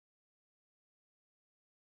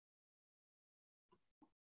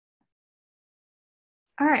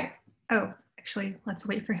All right. Oh, actually, let's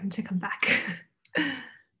wait for him to come back.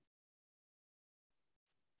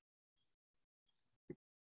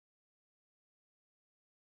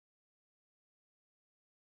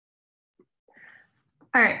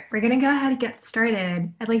 All right, we're going to go ahead and get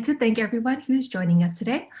started. I'd like to thank everyone who's joining us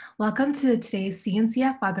today. Welcome to today's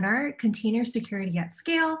CNCF webinar, Container Security at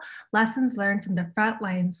Scale, Lessons Learned from the Front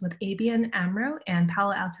Lines with ABN AMRO and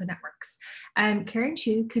Palo Alto Networks. I'm Karen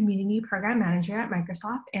Chu, Community Program Manager at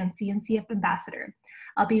Microsoft and CNCF Ambassador.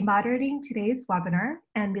 I'll be moderating today's webinar,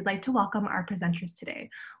 and we'd like to welcome our presenters today.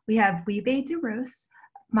 We have Wiebe De Roos,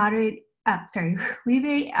 Wiebe,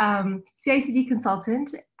 CICD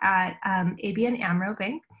consultant at ABN AMRO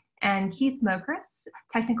Bank, and Keith Mokris,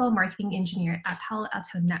 technical marketing engineer at Palo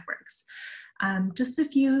Alto Networks. Just a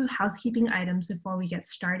few housekeeping items before we get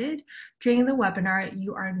started. During the webinar,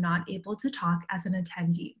 you are not able to talk as an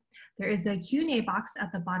attendee. There is a Q&A box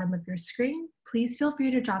at the bottom of your screen. Please feel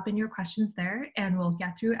free to drop in your questions there, and we'll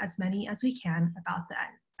get through as many as we can about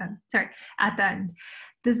that. At the end.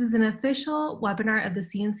 This is an official webinar of the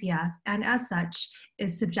CNCF, and as such,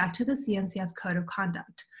 is subject to the CNCF Code of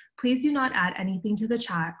Conduct. Please do not add anything to the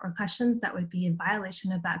chat or questions that would be in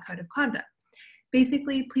violation of that Code of Conduct.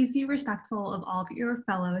 Basically, please be respectful of all of your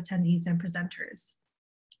fellow attendees and presenters.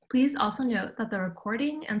 Please also note that the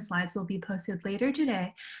recording and slides will be posted later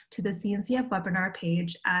today to the CNCF webinar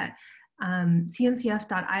page at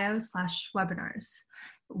cncf.io/webinars.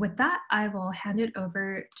 With that, I will hand it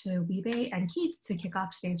over to Wiebe and Keith to kick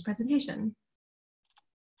off today's presentation.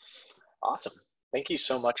 Awesome. Thank you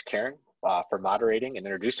so much, Karen, for moderating and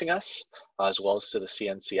introducing us, as well as to the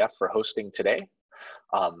CNCF for hosting today.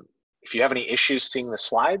 If you have any issues seeing the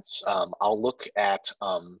slides, I'll look at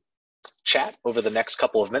chat over the next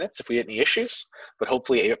couple of minutes if we get any issues, but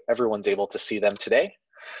hopefully everyone's able to see them today.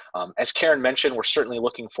 As Karen mentioned, we're certainly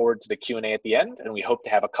looking forward to the Q&A at the end, and we hope to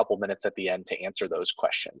have a couple minutes at the end to answer those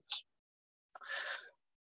questions.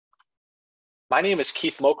 My name is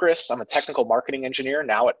Keith Mokris. I'm a technical marketing engineer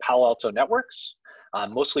now at Palo Alto Networks.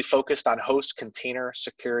 I'm mostly focused on host, container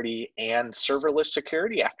security, and serverless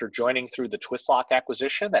security after joining through the Twistlock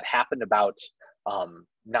acquisition that happened about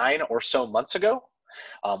 9 or so months ago.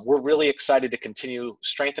 We're really excited to continue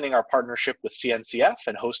strengthening our partnership with CNCF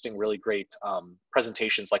and hosting really great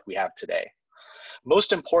presentations like we have today.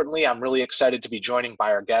 Most importantly, I'm really excited to be joined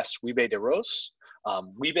by our guest, Wiebe De Roos.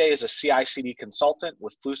 Wiebe is a CI/CD consultant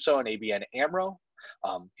with Fluso and ABN AMRO.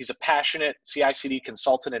 He's a passionate CI/CD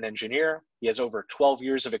consultant and engineer. He has over 12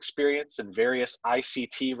 years of experience in various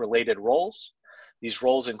ICT-related roles. These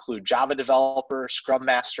roles include Java developer, Scrum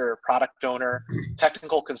Master, product owner,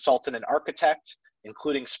 technical consultant, and architect,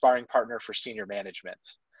 including sparring partner for senior management.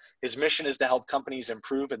 His mission is to help companies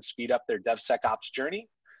improve and speed up their DevSecOps journey.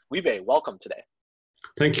 Wiebe, welcome today.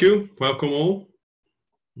 Thank you. Welcome all.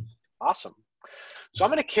 Awesome. So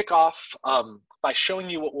I'm going to kick off by showing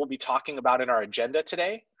you what we'll be talking about in our agenda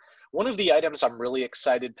today. One of the items I'm really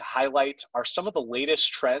excited to highlight are some of the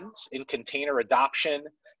latest trends in container adoption,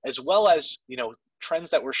 as well as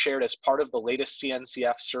trends that were shared as part of the latest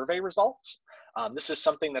CNCF survey results. This is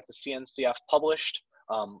something that the CNCF published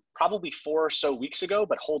probably 4 or so weeks ago,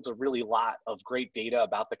 but holds a really lot of great data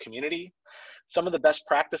about the community. Some of the best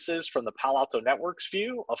practices from the Palo Alto Networks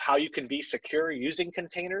view of how you can be secure using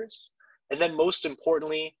containers. And then most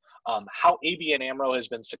importantly, how ABN AMRO has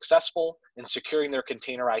been successful in securing their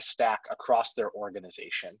containerized stack across their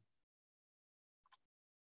organization.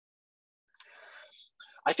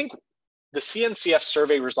 I think the CNCF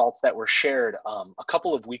survey results that were shared a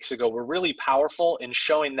couple of weeks ago were really powerful in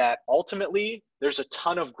showing that ultimately there's a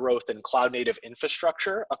ton of growth in cloud native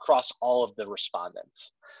infrastructure across all of the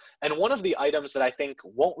respondents. And one of the items that I think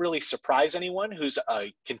won't really surprise anyone who's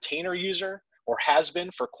a container user or has been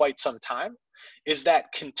for quite some time is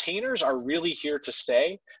that containers are really here to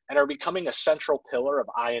stay and are becoming a central pillar of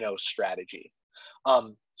I&O strategy.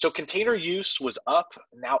 So container use was up.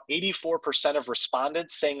 Now 84% of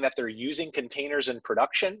respondents saying that they're using containers in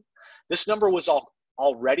production. This number was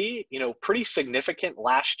already pretty significant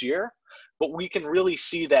last year, but we can really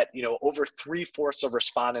see that over 3/4 of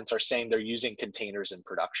respondents are saying they're using containers in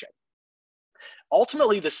production.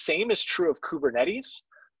 Ultimately, the same is true of Kubernetes,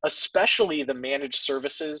 especially the managed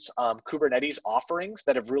services Kubernetes offerings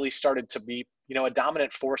that have really started to be a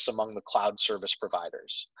dominant force among the cloud service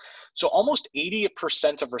providers. So almost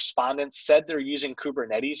 80% of respondents said they're using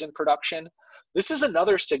Kubernetes in production. This is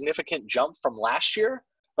another significant jump from last year,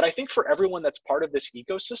 but I think for everyone that's part of this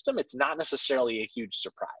ecosystem, it's not necessarily a huge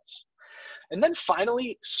surprise. And then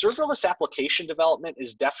finally, serverless application development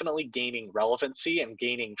is definitely gaining relevancy and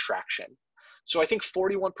gaining traction. So I think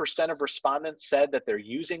 41% of respondents said that they're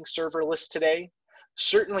using serverless today.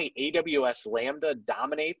 Certainly AWS Lambda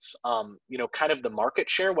dominates, kind of the market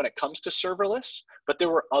share when it comes to serverless, but there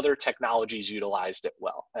were other technologies utilized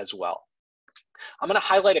as well. I'm going to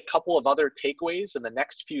highlight a couple of other takeaways in the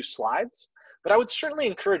next few slides, but I would certainly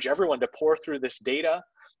encourage everyone to pour through this data.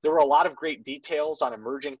 There were a lot of great details on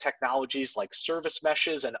emerging technologies like service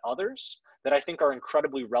meshes and others that I think are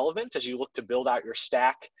incredibly relevant as you look to build out your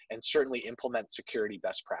stack and certainly implement security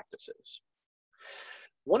best practices.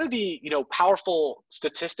 One of the powerful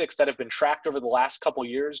statistics that have been tracked over the last couple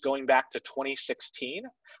years, going back to 2016,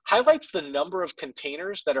 highlights the number of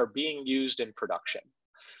containers that are being used in production.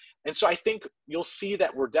 And so I think you'll see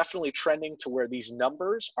that we're definitely trending to where these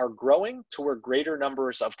numbers are growing to where greater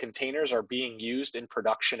numbers of containers are being used in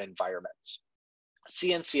production environments.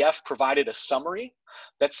 CNCF provided a summary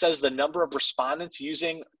that says the number of respondents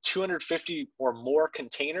using 250 or more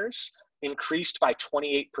containers increased by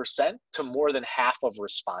 28% to more than half of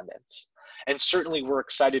respondents. And certainly we're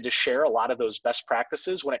excited to share a lot of those best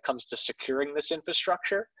practices when it comes to securing this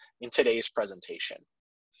infrastructure in today's presentation.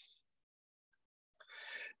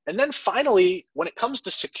 And then finally, when it comes to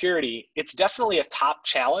security, it's definitely a top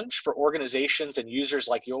challenge for organizations and users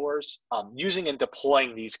like yours using and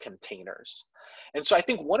deploying these containers. And so I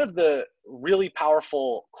think one of the really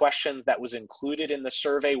powerful questions that was included in the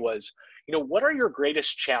survey was, what are your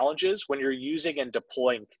greatest challenges when you're using and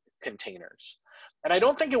deploying containers? And I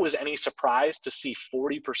don't think it was any surprise to see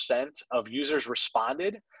 40% of users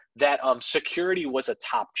responded that security was a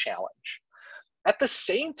top challenge. At the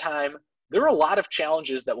same time, there are a lot of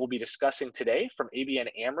challenges that we'll be discussing today from ABN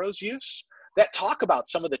AMRO's use that talk about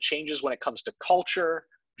some of the changes when it comes to culture,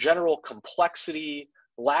 general complexity,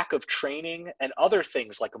 lack of training, and other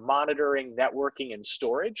things like monitoring, networking, and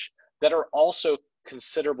storage that are also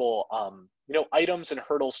considerable items and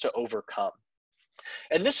hurdles to overcome.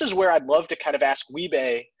 And this is where I'd love to kind of ask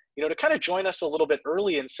Wiebe, to kind of join us a little bit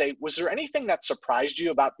early and say, was there anything that surprised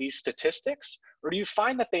you about these statistics? Or do you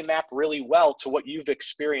find that they map really well to what you've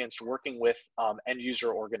experienced working with end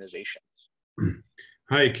user organizations?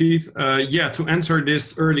 Hi, Keith. To answer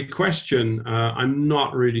this early question, I'm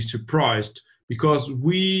not really surprised because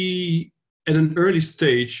we, at an early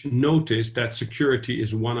stage, noticed that security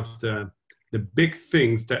is one of the big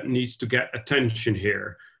things that needs to get attention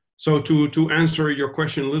here. So to answer your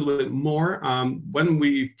question a little bit more, when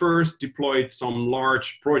we first deployed some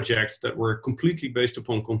large projects that were completely based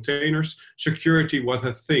upon containers, security was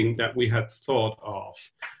a thing that we had thought of.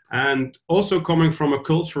 And also coming from a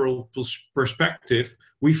cultural perspective,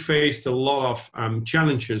 we faced a lot of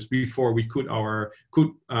challenges before we could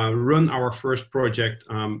run our first project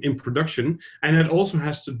in production. And it also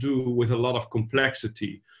has to do with a lot of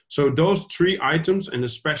complexity. So those three items, and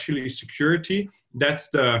especially security, that's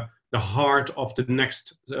the heart of the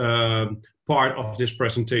next part of this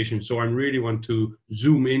presentation. So I really want to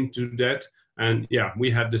zoom into that. And yeah,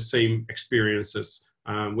 we had the same experiences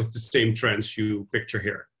with the same trends you picture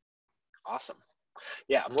here. Awesome.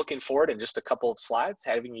 Yeah, I'm looking forward in just a couple of slides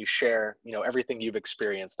having you share, everything you've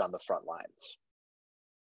experienced on the front lines.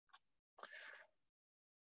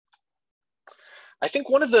 I think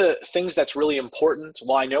one of the things that's really important,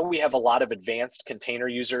 while I know we have a lot of advanced container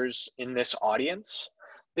users in this audience,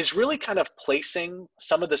 is really kind of placing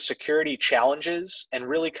some of the security challenges and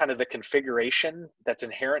really kind of the configuration that's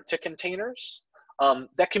inherent to containers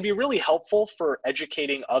that can be really helpful for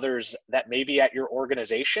educating others that may be at your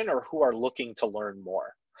organization or who are looking to learn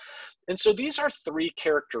more. And so these are three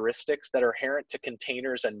characteristics that are inherent to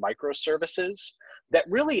containers and microservices that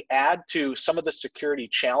really add to some of the security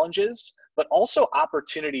challenges, but also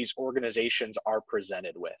opportunities organizations are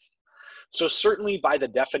presented with. So certainly by the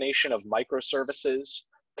definition of microservices,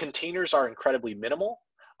 containers are incredibly minimal.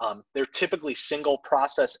 They're typically single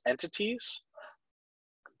process entities.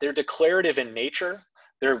 They're declarative in nature.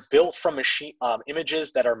 They're built from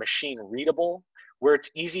images that are machine readable, where it's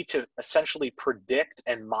easy to essentially predict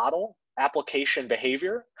and model application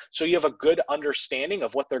behavior. So you have a good understanding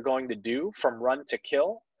of what they're going to do from run to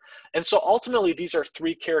kill. And so ultimately, these are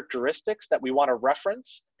three characteristics that we want to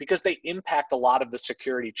reference because they impact a lot of the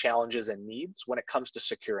security challenges and needs when it comes to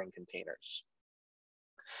securing containers.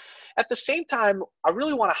 At the same time, I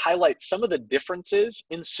really want to highlight some of the differences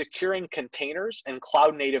in securing containers and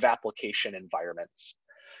cloud-native application environments.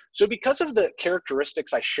 So because of the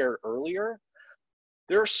characteristics I shared earlier,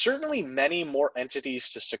 there are certainly many more entities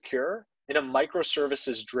to secure in a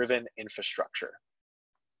microservices-driven infrastructure.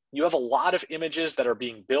 You have a lot of images that are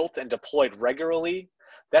being built and deployed regularly.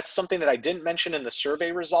 That's something that I didn't mention in the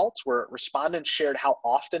survey results, where respondents shared how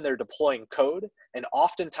often they're deploying code, and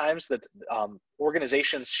oftentimes that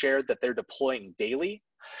organizations shared that they're deploying daily.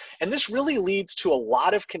 And this really leads to a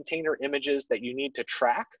lot of container images that you need to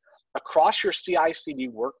track across your CI/CD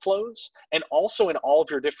workflows and also in all of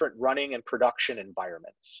your different running and production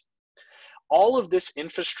environments. All of this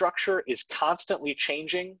infrastructure is constantly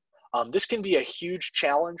changing. This can be a huge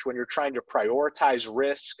challenge when you're trying to prioritize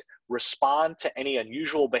risk, respond to any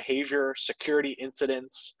unusual behavior, security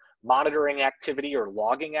incidents, monitoring activity, or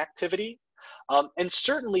logging activity. And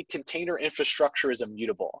certainly container infrastructure is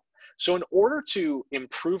immutable. So in order to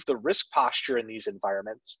improve the risk posture in these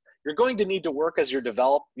environments, you're going to need to work as you're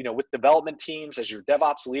with development teams, as your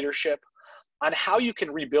DevOps leadership, on how you can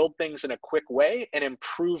rebuild things in a quick way and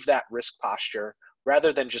improve that risk posture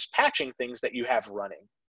rather than just patching things that you have running.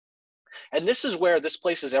 And this is where this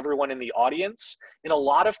places everyone in the audience in a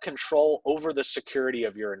lot of control over the security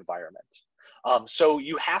of your environment. So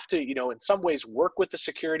you have to, in some ways work with the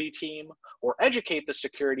security team or educate the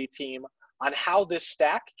security team on how this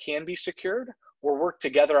stack can be secured, or work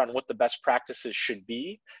together on what the best practices should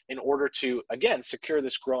be in order to, again, secure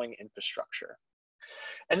this growing infrastructure.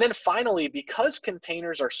 And then finally, because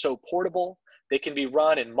containers are so portable, they can be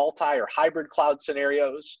run in multi or hybrid cloud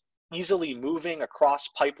scenarios, easily moving across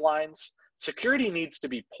pipelines. Security needs to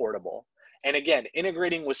be portable. And again,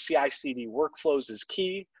 integrating with CI/CD workflows is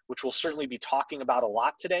key, which we'll certainly be talking about a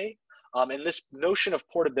lot today. And this notion of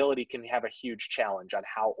portability can have a huge challenge on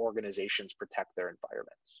how organizations protect their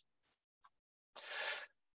environments.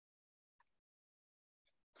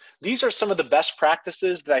 These are some of the best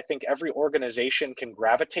practices that I think every organization can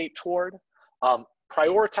gravitate toward.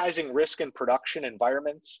 Prioritizing risk in production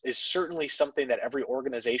environments is certainly something that every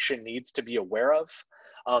organization needs to be aware of.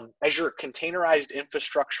 As your containerized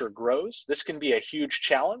infrastructure grows, this can be a huge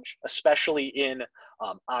challenge, especially in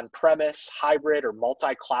on-premise, hybrid, or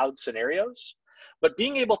multi-cloud scenarios. But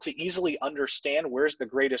being able to easily understand where's the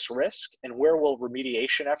greatest risk and where will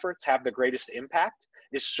remediation efforts have the greatest impact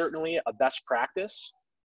is certainly a best practice.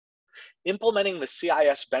 Implementing the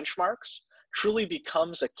CIS benchmarks truly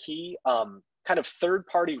becomes a key kind of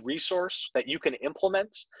third-party resource that you can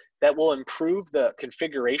implement that will improve the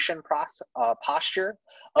configuration posture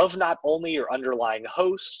of not only your underlying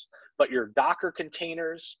hosts, but your Docker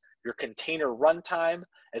containers, your container runtime,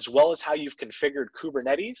 as well as how you've configured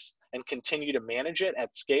Kubernetes and continue to manage it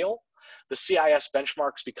at scale. The CIS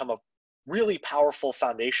benchmarks become a really powerful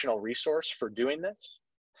foundational resource for doing this.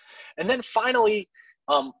 And then finally,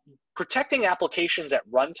 protecting applications at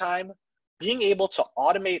runtime, being able to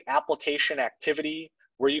automate application activity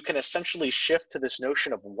where you can essentially shift to this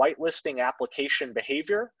notion of whitelisting application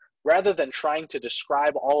behavior rather than trying to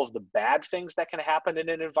describe all of the bad things that can happen in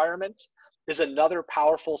an environment is another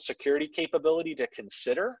powerful security capability to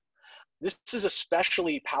consider. This is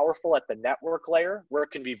especially powerful at the network layer, where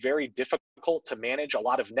it can be very difficult to manage a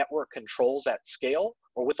lot of network controls at scale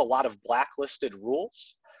or with a lot of blacklisted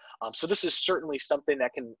rules. So this is certainly something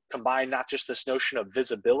that can combine not just this notion of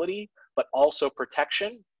visibility, but also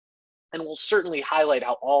protection. And we'll certainly highlight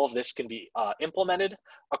how all of this can be implemented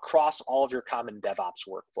across all of your common DevOps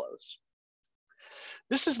workflows.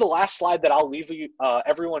 This is the last slide that I'll leave you,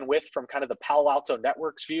 everyone with from kind of the Palo Alto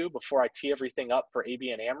Networks view before I tee everything up for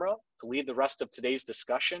ABN AMRO to lead the rest of today's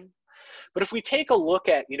discussion. But if we take a look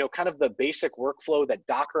at, kind of the basic workflow that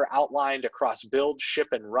Docker outlined across build, ship,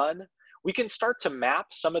 and run, we can start to map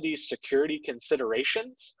some of these security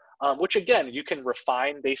considerations, which again, you can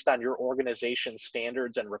refine based on your organization's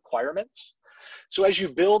standards and requirements. So as you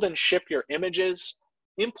build and ship your images,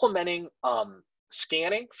 implementing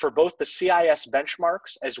scanning for both the CIS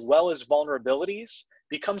benchmarks as well as vulnerabilities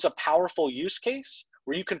becomes a powerful use case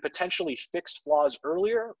where you can potentially fix flaws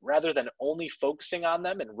earlier rather than only focusing on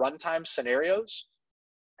them in runtime scenarios.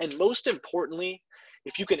 And most importantly,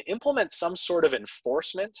 if you can implement some sort of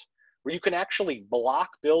enforcement where you can actually block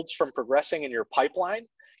builds from progressing in your pipeline,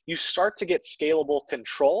 you start to get scalable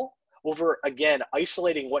control over, again,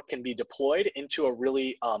 isolating what can be deployed into a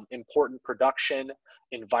really important production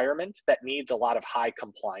environment that needs a lot of high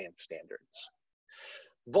compliance standards.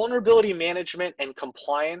 Vulnerability management and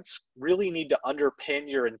compliance really need to underpin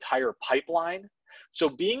your entire pipeline. So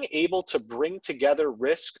being able to bring together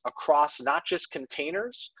risk across not just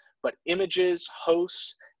containers, but images,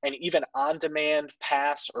 hosts, and even on-demand,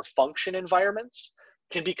 pass, or function environments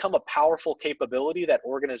can become a powerful capability that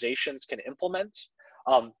organizations can implement.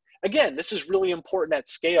 Again, this is really important at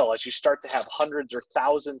scale as you start to have hundreds or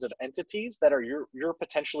thousands of entities that are you're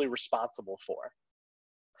potentially responsible for.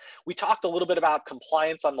 We talked a little bit about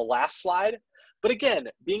compliance on the last slide, But again,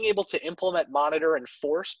 being able to implement, monitor, and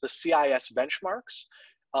force the CIS benchmarks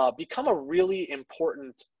become a really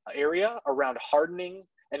important area around hardening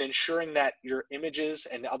and ensuring that your images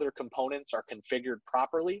and other components are configured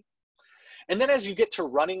properly. And then as you get to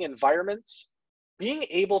running environments, being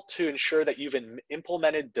able to ensure that you've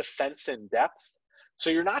implemented defense in depth. So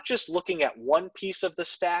you're not just looking at one piece of the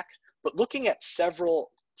stack, but looking at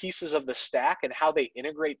several pieces of the stack and how they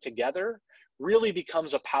integrate together really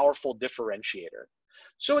becomes a powerful differentiator.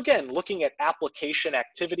 So again, looking at application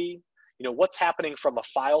activity, what's happening from a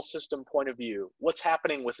file system point of view, what's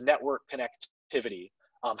happening with network connectivity,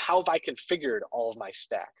 how have I configured all of my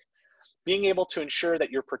stack? Being able to ensure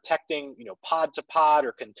that you're protecting, pod to pod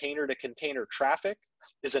or container to container traffic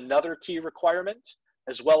is another key requirement,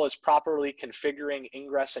 as well as properly configuring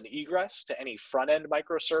ingress and egress to any front-end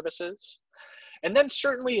microservices. And then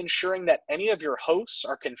certainly ensuring that any of your hosts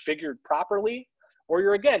are configured properly, or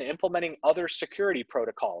you're again implementing other security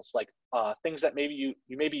protocols like things that maybe you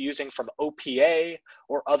may be using from OPA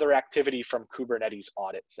or other activity from Kubernetes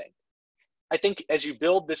audit sync. I think as you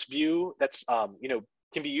build this view that's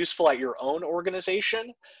can be useful at your own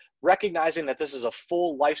organization, recognizing that this is a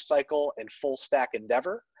full life cycle and full stack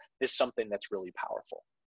endeavor is something that's really powerful.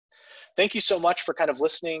 Thank you so much for kind of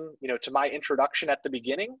listening, to my introduction at the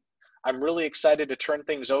beginning. I'm really excited to turn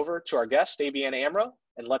things over to our guest, ABN AMRO,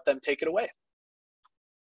 and let them take it away.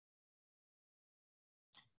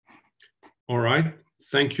 All right.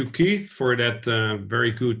 Thank you, Keith, for that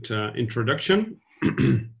very good introduction.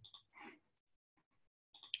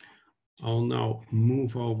 I'll now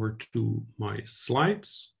move over to my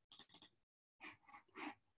slides.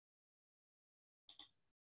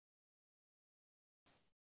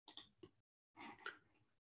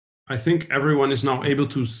 I think everyone is now able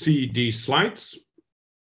to see these slides.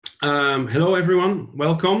 Hello, everyone.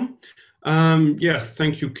 Welcome. Yes,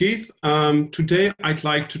 thank you, Keith. Today, I'd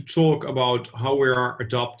like to talk about how we are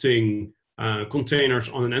adopting containers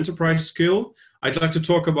on an enterprise scale. I'd like to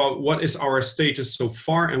talk about what is our status so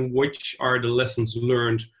far and which are the lessons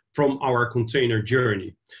learned from our container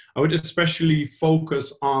journey. I would especially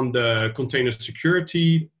focus on the container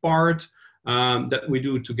security part that we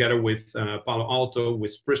do together with Palo Alto,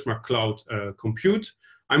 with Prisma Cloud Compute.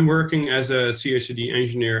 I'm working as a CI/CD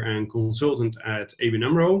engineer and consultant at ABN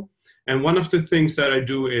AMRO. And one of the things that I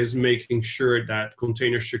do is making sure that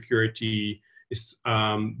container security is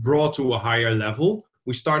brought to a higher level.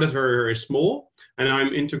 We started very, very small, and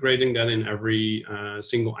I'm integrating that in every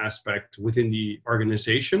single aspect within the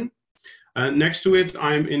organization. Next to it,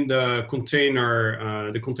 I'm in the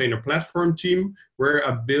container platform team. We're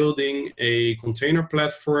building a container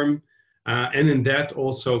platform, and in that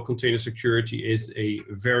also container security is a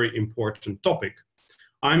very important topic.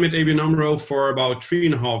 I'm at ABN AMRO for about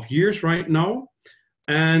 3.5 years right now,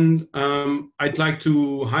 and I'd like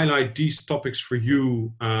to highlight these topics for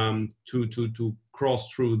you to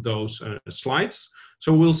cross through those slides.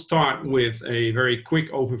 So we'll start with a very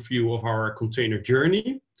quick overview of our container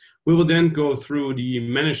journey. We will then go through the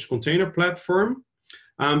managed container platform,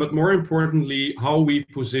 but more importantly, how we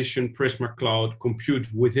position Prisma Cloud Compute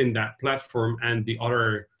within that platform and the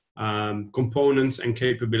other components and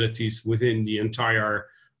capabilities within the entire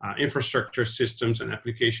infrastructure systems and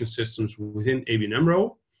application systems within ABN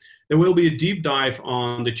AMRO. There will be a deep dive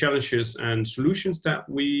on the challenges and solutions that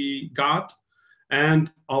we got,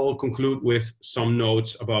 and I will conclude with some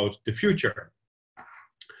notes about the future.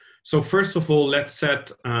 So first of all, let's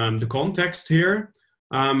set the context here.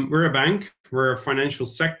 We're a bank, we're a financial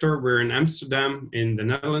sector, we're in Amsterdam, in the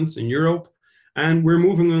Netherlands, in Europe, and we're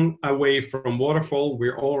moving away from waterfall.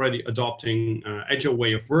 We're already adopting agile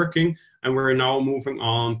way of working, and we're now moving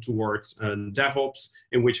on towards DevOps,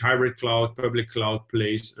 in which hybrid cloud, public cloud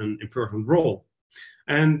plays an important role.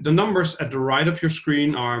 And the numbers at the right of your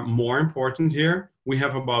screen are more important here. We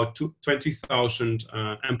have about 20,000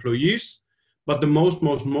 employees, but the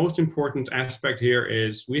most important aspect here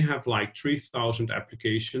is we have like 3,000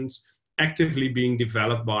 applications actively being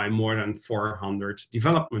developed by more than 400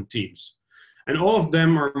 development teams. And all of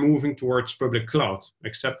them are moving towards public cloud,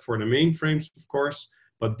 except for the mainframes, of course,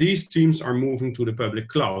 but these teams are moving to the public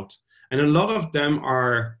cloud. And a lot of them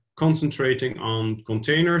are concentrating on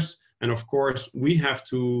containers. And of course, we have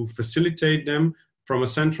to facilitate them from a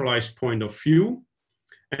centralized point of view.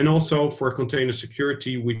 And also for container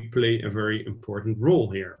security, we play a very important role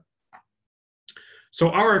here.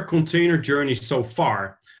 So our container journey so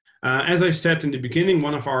far, as I said in the beginning,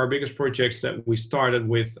 one of our biggest projects that we started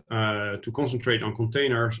with to concentrate on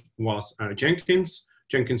containers was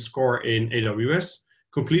Jenkins Core in AWS,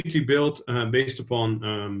 completely built based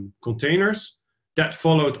upon containers. That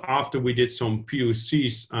followed after we did some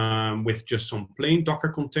POCs with just some plain Docker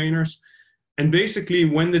containers. And basically,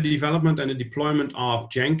 when the development and the deployment of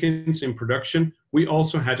Jenkins in production, we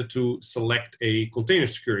also had to select a container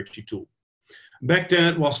security tool. Back then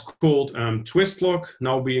it was called Twistlock,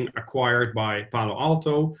 now being acquired by Palo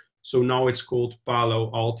Alto. So now it's called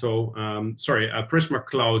Palo Alto, Prisma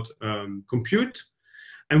Cloud Compute.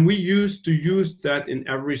 And we used to use that in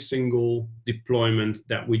every single deployment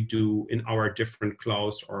that we do in our different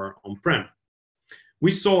clouds or on-prem.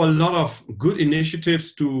 We saw a lot of good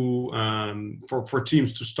initiatives for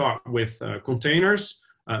teams to start with containers,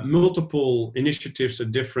 multiple initiatives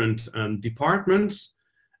at different departments.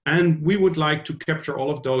 And we would like to capture all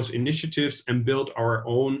of those initiatives and build our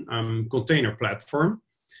own container platform.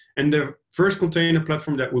 And the first container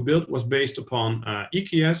platform that we built was based upon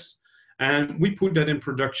EKS. And we put that in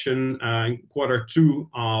production in Q2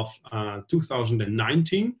 of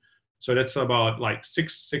 2019. So that's about like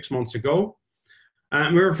six months ago.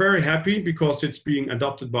 And we're very happy because it's being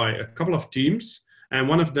adopted by a couple of teams. And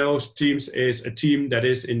one of those teams is a team that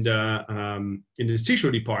is in the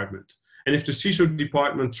CISO department. And if the CISO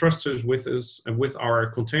department trusts us and with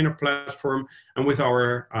our container platform and with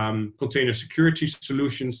our container security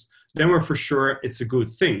solutions, then we're for sure it's a good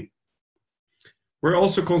thing. We're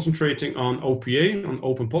also concentrating on OPA, on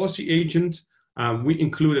Open Policy Agent. We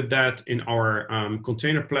included that in our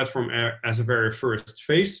container platform as a very first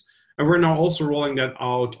phase. And we're now also rolling that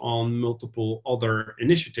out on multiple other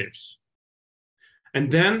initiatives. And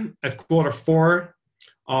then at Q4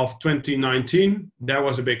 of 2019, there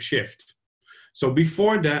was a big shift. So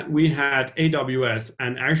before that, we had AWS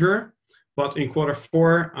and Azure, but in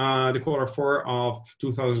Q4 of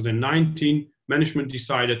 2019, management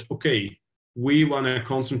decided, okay, we want to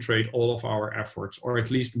concentrate all of our efforts, or at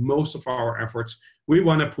least most of our efforts, we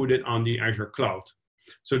want to put it on the Azure cloud.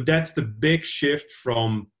 So that's the big shift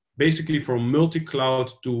from basically from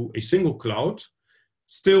multi-cloud to a single cloud.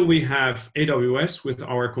 Still, we have AWS with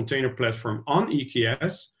our container platform on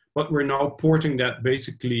EKS, but we're now porting that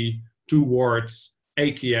basically towards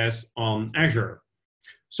AKS on Azure.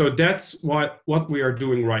 So that's what we are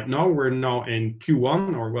doing right now. We're now in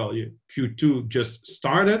Q1, or well, Q2 just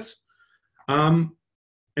started. And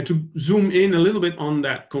to zoom in a little bit on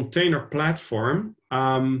that container platform,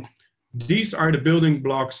 these are the building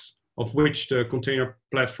blocks of which the container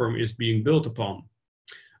platform is being built upon.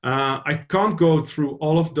 I can't go through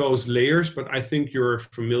all of those layers, but I think you're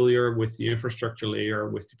familiar with the infrastructure layer,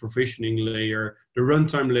 with the provisioning layer, the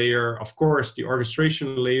runtime layer, of course, the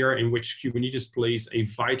orchestration layer in which Kubernetes plays a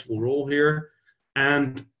vital role here,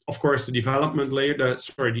 and of course the development layer,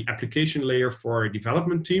 the application layer for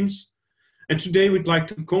development teams. And today we'd like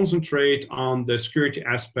to concentrate on the security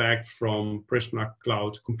aspect from Prisma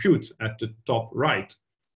Cloud Compute at the top right.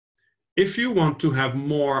 If you want to have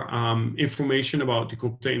more information about the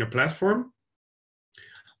container platform,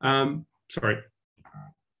 let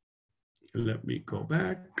me go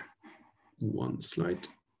back one slide.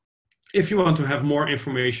 If you want to have more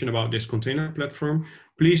information about this container platform,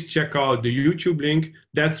 please check out the YouTube link.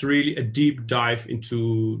 That's really a deep dive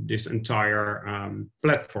into this entire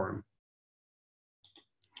platform.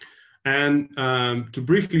 And to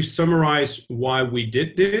briefly summarize why we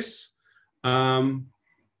did this,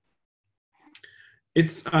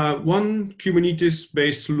 it's one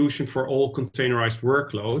Kubernetes-based solution for all containerized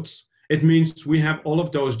workloads. It means we have all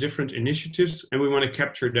of those different initiatives and we want to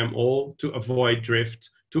capture them all to avoid drift,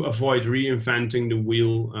 to avoid reinventing the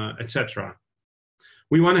wheel, etc.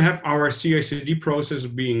 We want to have our CI/CD processes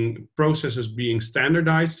being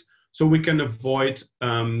standardized so we can avoid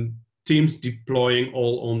teams deploying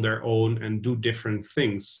all on their own and do different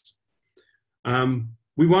things.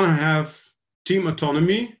 We want to have team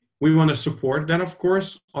autonomy. We want to support that, of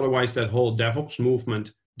course, otherwise that whole DevOps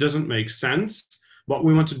movement doesn't make sense, but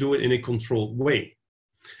we want to do it in a controlled way.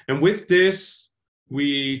 And with this,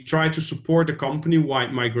 we try to support the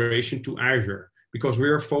company-wide migration to Azure because we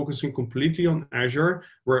are focusing completely on Azure.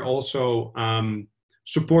 We're also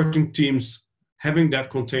supporting teams having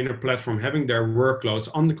that container platform, having their workloads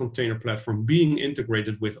on the container platform being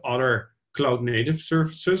integrated with other cloud-native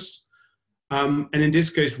services. And in this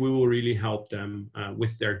case, we will really help them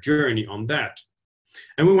with their journey on that.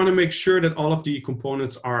 And we want to make sure that all of the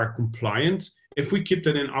components are compliant. If we keep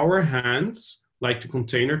that in our hands, like the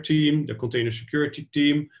container team, the container security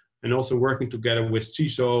team, and also working together with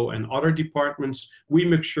CISO and other departments, we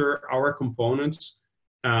make sure our components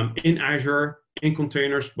in Azure, in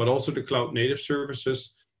containers, but also the cloud native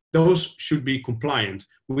services, those should be compliant.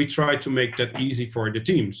 We try to make that easy for the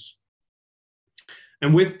teams.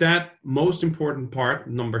 And with that most important part,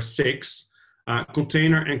 number 6,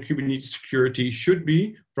 container and Kubernetes security should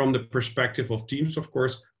be, from the perspective of teams, of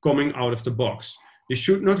course, coming out of the box. You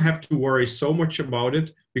should not have to worry so much about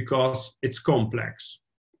it because it's complex.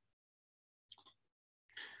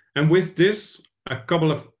 And with this, a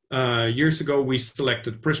couple of years ago, we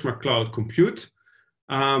selected Prisma Cloud Compute.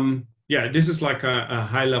 Yeah, this is like a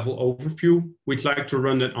high-level overview. We'd like to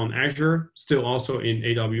run it on Azure, still also in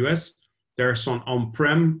AWS. There are some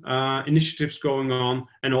on-prem initiatives going on,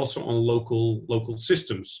 and also on local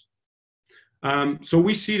systems. So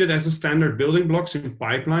we see that as a standard building blocks in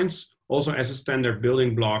pipelines, also as a standard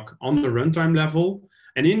building block on the runtime level.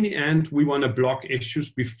 And in the end, we want to block issues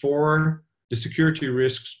before the security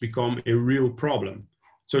risks become a real problem.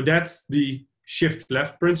 So that's the shift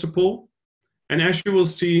left principle. And as you will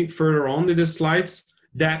see further on in the slides,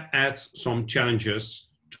 that adds some challenges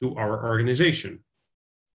to our organization.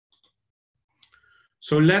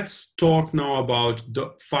 So let's talk now about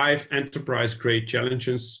the 5 enterprise-grade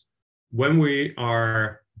challenges when we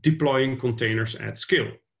are deploying containers at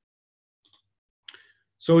scale.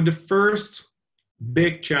 So the first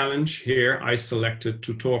big challenge here I selected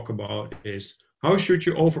to talk about is, how should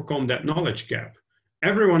you overcome that knowledge gap?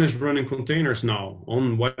 Everyone is running containers now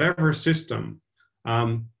on whatever system.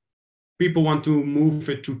 People want to move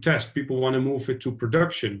it to test. People want to move it to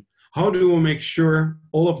production. How do we make sure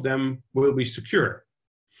all of them will be secure?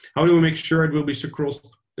 How do we make sure it will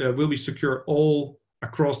be secure all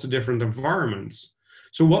across the different environments?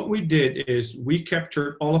 So what we did is we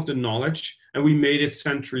captured all of the knowledge and we made it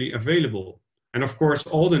centrally available. And of course,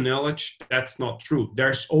 all the knowledge, that's not true.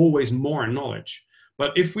 There's always more knowledge.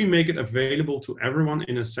 But if we make it available to everyone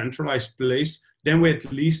in a centralized place, then we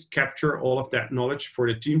at least capture all of that knowledge for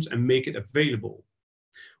the teams and make it available.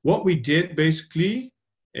 What we did basically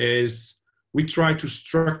is we tried to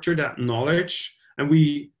structure that knowledge, and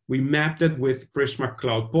we mapped it with Prisma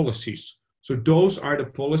Cloud policies. So those are the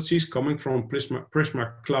policies coming from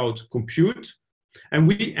Prisma Cloud Compute, and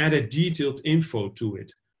we added detailed info to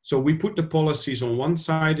it. So we put the policies on one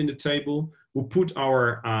side in the table, we put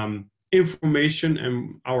our information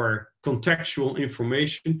and our contextual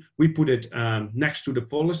information, we put it next to the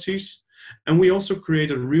policies, and we also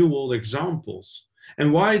created real-world examples.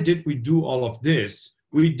 And why did we do all of this?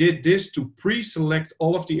 We did this to pre-select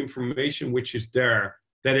all of the information which is there,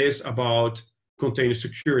 that is about container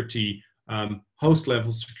security, host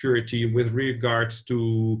level security with regards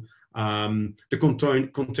to the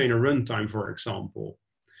container runtime, for example.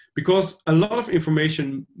 Because a lot of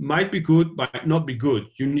information might be good, but not be good.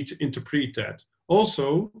 You need to interpret that.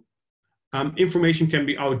 Also, information can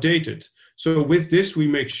be outdated. So with this, we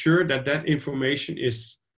make sure that that information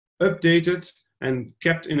is updated and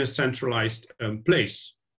kept in a centralized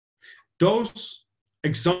place. Those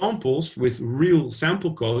examples with real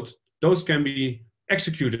sample code, those can be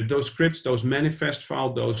executed, those scripts, those manifest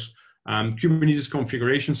files, those Kubernetes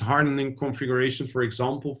configurations, hardening configurations, for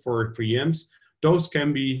example, for VMs, those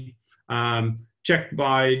can be checked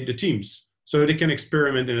by the teams, so they can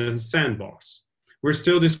experiment in a sandbox. We're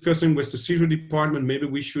still discussing with the CISO department, maybe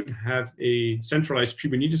we should have a centralized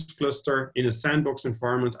Kubernetes cluster in a sandbox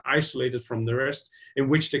environment, isolated from the rest, in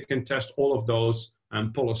which they can test all of those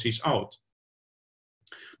policies out.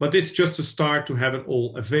 But it's just a start to have it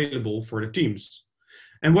all available for the teams.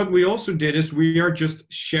 And what we also did is we are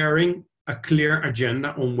just sharing a clear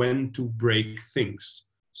agenda on when to break things.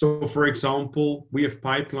 So for example, we have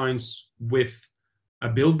pipelines with a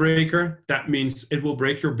build breaker. That means it will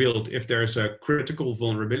break your build if there's a critical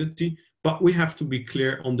vulnerability, but we have to be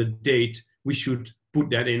clear on the date we should put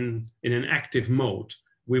that in an active mode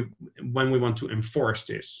when we want to enforce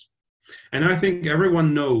this. And I think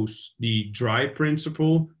everyone knows the dry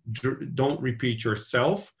principle, don't repeat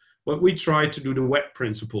yourself, but we try to do the wet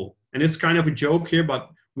principle. And it's kind of a joke here, but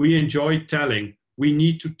we enjoy telling. We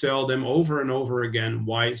need to tell them over and over again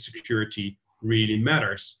why security really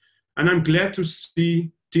matters. And I'm glad to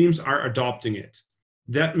see teams are adopting it.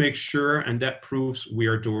 That makes sure and that proves we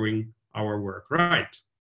are doing our work right.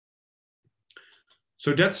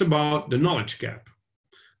 So that's about the knowledge gap.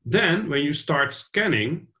 Then when you start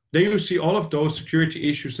scanning, then you see all of those security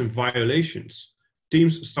issues and violations.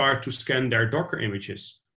 Teams start to scan their Docker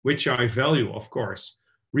images, which I value, of course.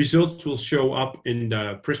 Results will show up in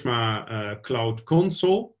the Prisma Cloud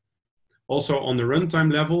console. Also on the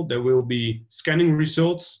runtime level, there will be scanning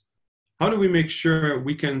results. How do we make sure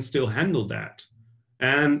we can still handle that?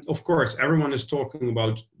 And of course, everyone is talking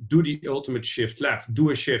about do the ultimate shift left,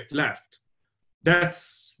 do a shift left.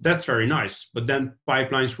 That's very nice, but then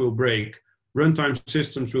pipelines will break, runtime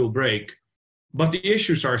systems will break, but the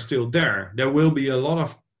issues are still there. There will be a lot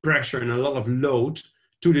of pressure and a lot of load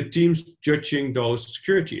to the teams judging those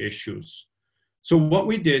security issues. So what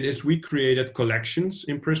we did is we created collections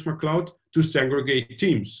in Prisma Cloud to segregate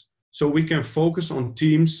teams. So we can focus on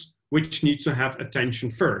teams which need to have attention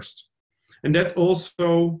first. And that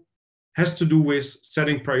also has to do with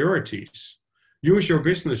setting priorities. Use your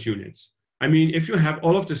business units. I mean, if you have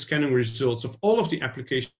all of the scanning results of all of the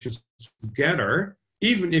applications together,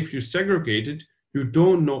 even if you segregate it, you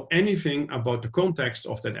don't know anything about the context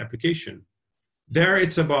of that application. There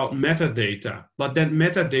it's about metadata, but that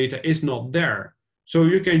metadata is not there. So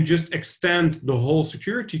you can just extend the whole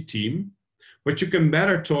security team, but you can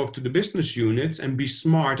better talk to the business units and be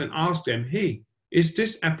smart and ask them, hey, is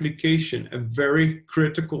this application a very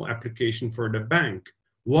critical application for the bank?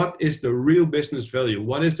 What is the real business value?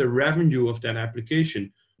 What is the revenue of that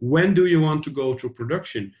application? When do you want to go to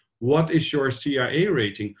production? What is your CIA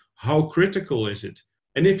rating? How critical is it?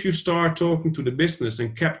 And if you start talking to the business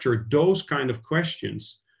and capture those kind of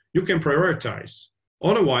questions, you can prioritize.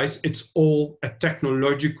 Otherwise, it's all a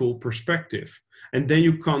technological perspective. And then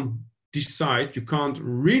you can't decide, you can't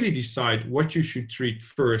really decide what you should treat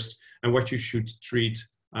first and what you should treat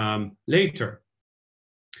later.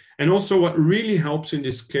 And also what really helps in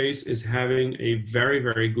this case is having a very,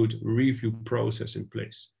 very good review process in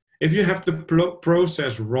place. If you have the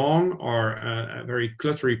process wrong or a very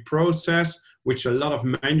cluttery process, which a lot of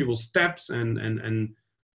manual steps and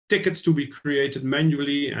tickets to be created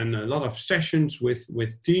manually and a lot of sessions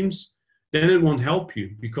with teams, then it won't help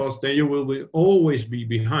you because then you will always be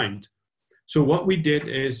behind. So what we did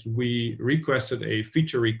is we requested a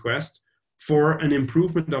feature request for an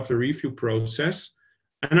improvement of the review process.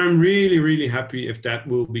 And I'm really, really happy if that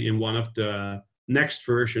will be in one of the next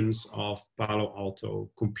versions of Palo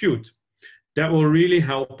Alto Compute. That will really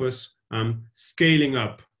help us scaling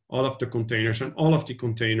up all of the containers and all of the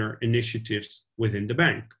container initiatives within the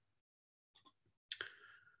bank.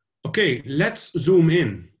 Okay, let's zoom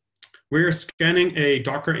in. We're scanning a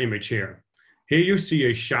Docker image here. Here you see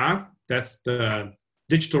a SHA, that's the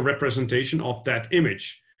digital representation of that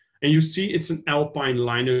image. And you see it's an Alpine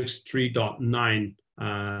Linux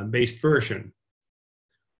 3.9 based version.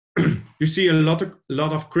 You see a lot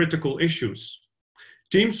of critical issues.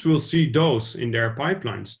 Teams will see those in their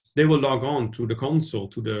pipelines. They will log on to the console,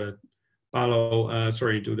 to the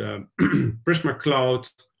Prisma Cloud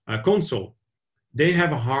console. They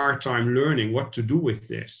have a hard time learning what to do with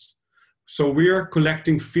this. So we are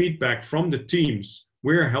collecting feedback from the teams.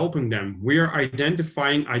 We're helping them. We are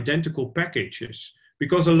identifying identical packages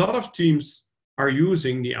because a lot of teams are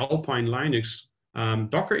using the Alpine Linux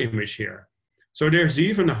Docker image here. So there's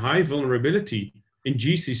even a high vulnerability in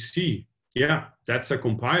GCC. Yeah, that's a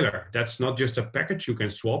compiler. That's not just a package you can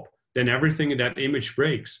swap. Then everything in that image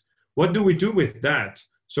breaks. What do we do with that?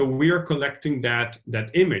 So we are collecting that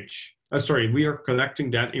image. We are collecting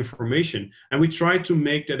that information and we try to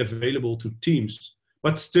make that available to teams.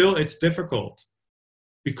 But still it's difficult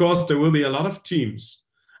because there will be a lot of teams.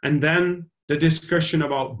 And then the discussion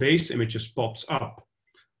about base images pops up.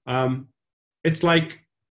 It's like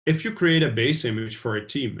if you create a base image for a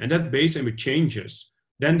team and that base image changes,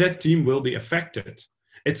 then that team will be affected.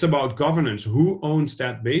 It's about governance. Who owns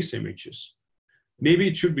that base images? Maybe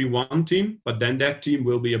it should be one team, but then that team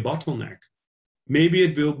will be a bottleneck. Maybe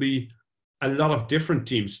it will be a lot of different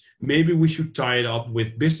teams. Maybe we should tie it up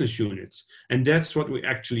with business units. And that's what we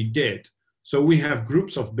actually did. So we have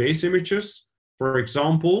groups of base images. For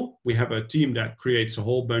example, we have a team that creates a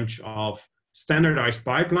whole bunch of standardized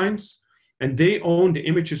pipelines, and they own the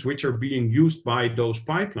images which are being used by those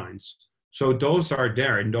pipelines. So those are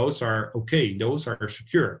there and those are okay, those are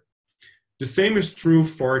secure. The same is true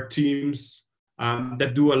for teams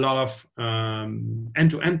that do a lot of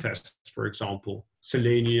end-to-end tests, for example,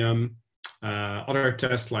 Selenium, other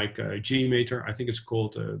tests like GMeter, I think it's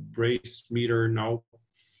called Brace Meter now.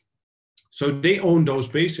 So they own those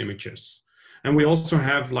base images. And we also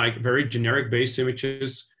have like very generic base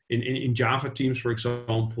images in Java teams, for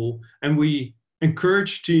example, and we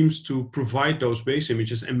encourage teams to provide those base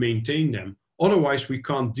images and maintain them. Otherwise, we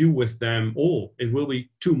can't deal with them all. It will be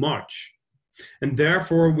too much. And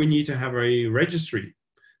therefore, we need to have a registry.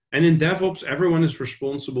 And in DevOps, everyone is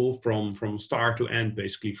responsible from start to end,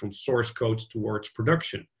 basically from source code towards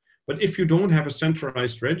production. But if you don't have a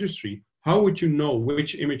centralized registry, how would you know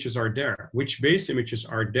which images are there, which base images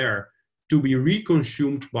are there to be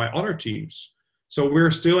reconsumed by other teams? So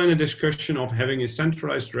we're still in a discussion of having a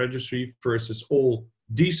centralized registry versus all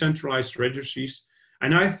decentralized registries.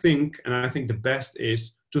 And I think the best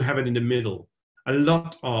is to have it in the middle. A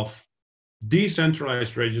lot of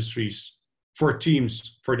decentralized registries for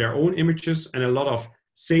teams for their own images and a lot of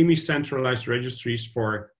semi-centralized registries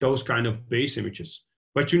for those kind of base images.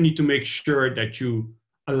 But you need to make sure that you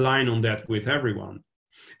align on that with everyone.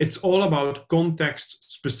 It's all about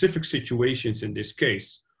context-specific situations in this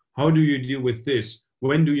case. How do you deal with this?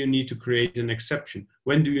 When do you need to create an exception?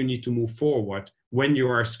 When do you need to move forward? When you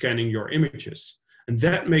are scanning your images? And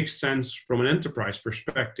that makes sense from an enterprise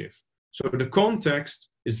perspective. So the context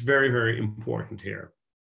is very, very important here.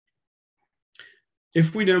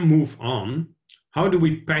 If we then move on, how do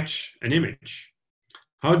we patch an image?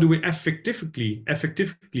 How do we effectively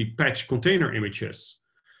patch container images?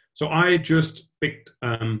 So I just picked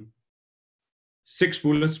 6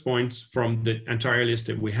 bullet points from the entire list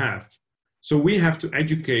that we have. So we have to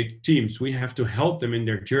educate teams. We have to help them in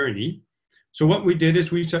their journey. So what we did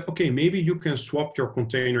is we said, okay, maybe you can swap your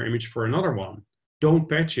container image for another one. Don't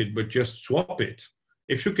patch it, but just swap it.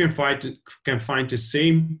 If you can find the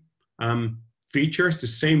same features, the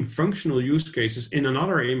same functional use cases in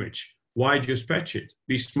another image, why just patch it?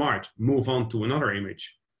 Be smart, move on to another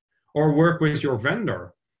image. Or work with your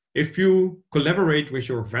vendor. If you collaborate with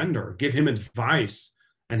your vendor, give him advice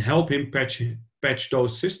and help him patch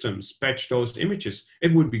those systems, patch those images,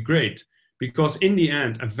 it would be great. Because in the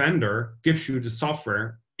end, a vendor gives you the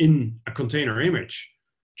software in a container image.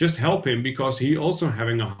 Just help him because he also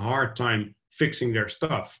having a hard time fixing their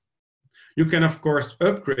stuff. You can, of course,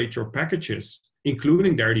 upgrade your packages,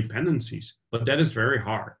 including their dependencies, but that is very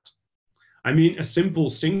hard. I mean, a simple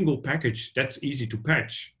single package, that's easy to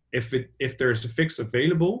patch. If there's a fix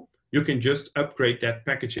available, you can just upgrade that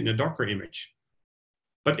package in a Docker image.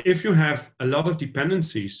 But if you have a lot of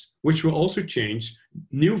dependencies, which will also change,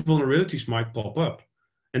 new vulnerabilities might pop up.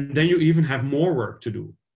 And then you even have more work to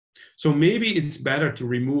do. So maybe it's better to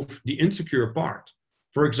remove the insecure part.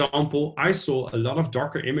 For example, I saw a lot of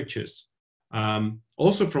Docker images,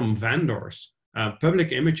 also from vendors,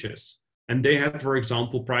 public images, and they had, for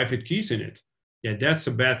example, private keys in it. Yeah, that's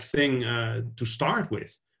a bad thing to start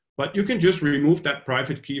with. But you can just remove that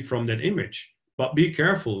private key from that image. But be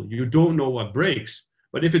careful, you don't know what breaks.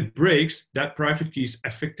 But if it breaks, that private key is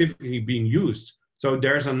effectively being used. So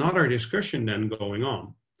there's another discussion then going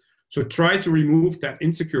on. So try to remove that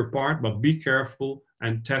insecure part, but be careful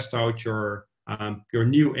and test out your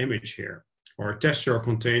new image here, or test your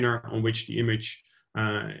container on which the image,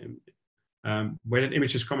 where that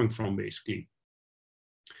image is coming from, basically.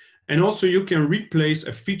 And also you can replace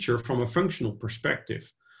a feature from a functional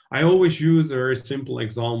perspective. I always use a very simple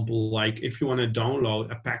example, like if you want to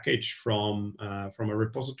download a package from a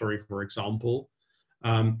repository, for example,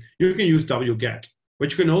 you can use wget,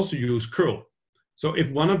 but you can also use curl. So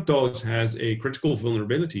if one of those has a critical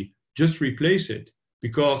vulnerability, just replace it,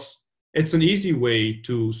 because it's an easy way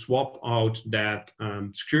to swap out that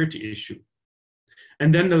security issue.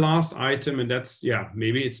 And then the last item, and that's, yeah,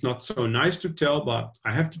 maybe it's not so nice to tell, but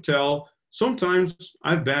I have to tell, sometimes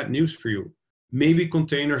I have bad news for you. Maybe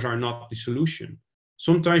containers are not the solution.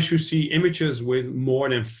 Sometimes you see images with more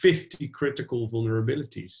than 50 critical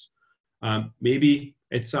vulnerabilities. Maybe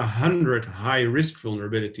it's 100 high-risk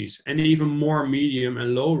vulnerabilities and even more medium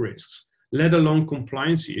and low risks, let alone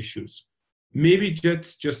compliance issues. Maybe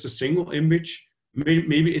that's just a single image.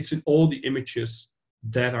 Maybe it's in all the images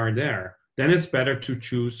that are there. Then it's better to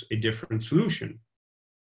choose a different solution.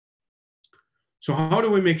 So how do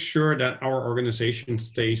we make sure that our organization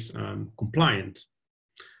stays compliant?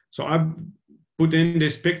 So I put in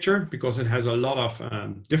this picture because it has a lot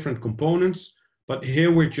of different components, but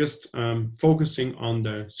here we're just focusing on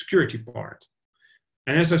the security part.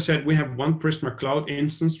 And as I said, we have one Prisma Cloud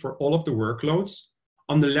instance for all of the workloads.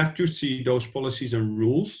 On the left, you see those policies and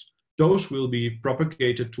rules. Those will be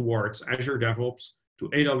propagated towards Azure DevOps, to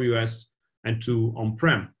AWS, and to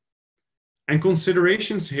on-prem. And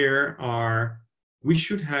considerations here are, we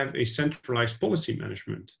should have a centralized policy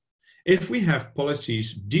management. If we have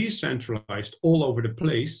policies decentralized all over the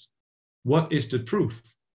place, what is the truth?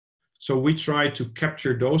 So we try to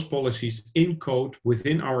capture those policies in code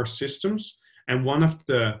within our systems. And one of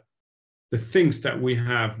the things that we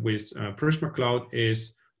have with Prisma Cloud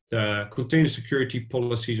is the container security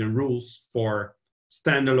policies and rules for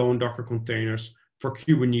standalone Docker containers, for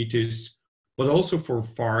Kubernetes, but also for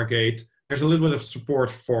Fargate. There's a little bit of support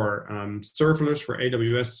for serverless, for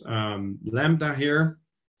AWS Lambda here.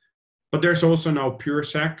 But there's also now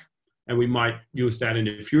PureSec, and we might use that in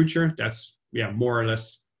the future. That's, yeah, more or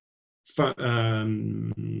less focused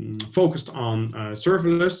on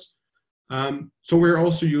serverless. So we're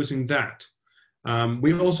also using that.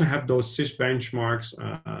 We also have those sys benchmarks,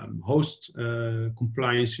 host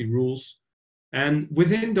compliancy rules. And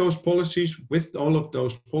within those policies, with all of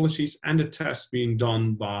those policies and the tests being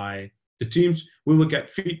done by the teams, we will get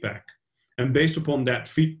feedback. And based upon that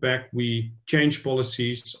feedback, we change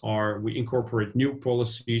policies or we incorporate new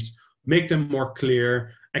policies make them more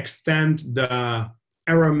clear, extend the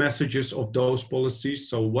error messages of those policies.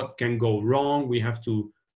 So what can go wrong? We have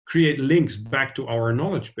to create links back to our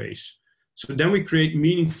knowledge base. So then we create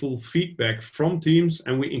meaningful feedback from teams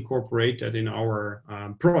and we incorporate that in our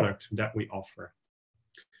product that we offer.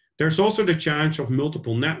 There's also the challenge of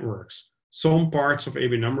multiple networks. Some parts of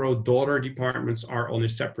ABN AMRO daughter departments are on a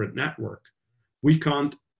separate network. We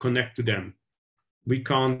can't connect to them. We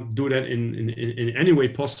can't do that in any way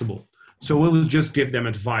possible. So we'll just give them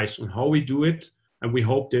advice on how we do it, and we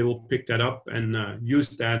hope they will pick that up and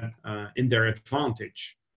use that in their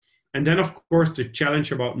advantage. And then, of course, the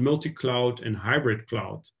challenge about multi-cloud and hybrid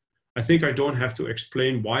cloud. I think I don't have to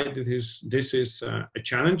explain why this is a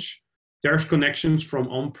challenge. There's connections from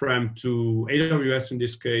on-prem to AWS in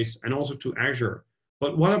this case, and also to Azure.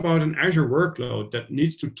 But what about an Azure workload that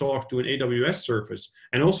needs to talk to an AWS service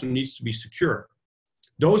and also needs to be secure?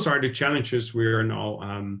 Those are the challenges we're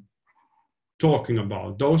now talking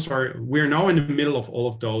about. We're now in the middle of all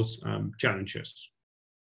of those challenges.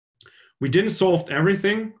 We didn't solve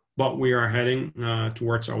everything, but we are heading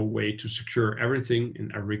towards our way to secure everything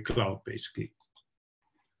in every cloud, basically.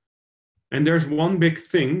 And there's one big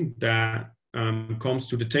thing that comes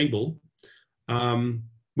to the table.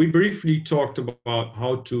 We briefly talked about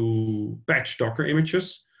how to patch Docker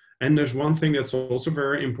images. And there's one thing that's also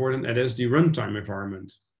very important, and that is the runtime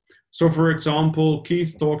environment. So for example,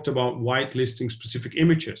 Keith talked about whitelisting specific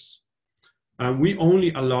images. We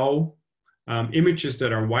only allow images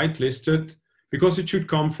that are whitelisted because it should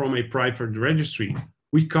come from a private registry.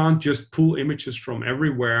 We can't just pull images from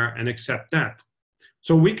everywhere and accept that.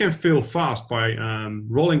 So we can fail fast by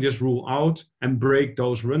rolling this rule out and break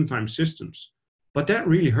those runtime systems. But that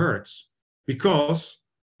really hurts because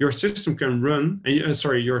your system can run,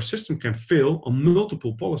 your system can fail on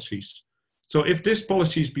multiple policies. So if this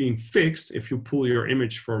policy is being fixed, if you pull your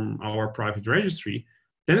image from our private registry,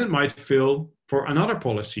 then it might fail for another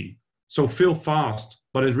policy. So fail fast,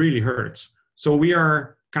 but it really hurts. So we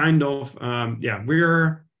are kind of,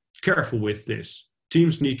 we're careful with this.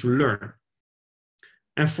 Teams need to learn.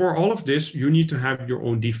 And for all of this, you need to have your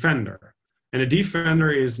own defender. And a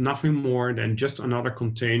defender is nothing more than just another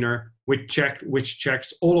container which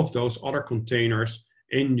checks all of those other containers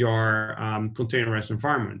in your containerized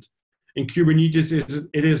environment. In Kubernetes,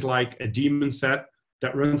 it is like a daemon set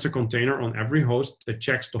that runs a container on every host that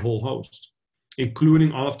checks the whole host,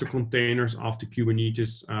 including all of the containers of the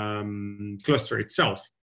Kubernetes cluster itself.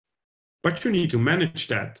 But you need to manage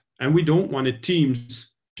that. And we don't want the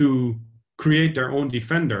teams to create their own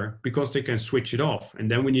defender because they can switch it off. And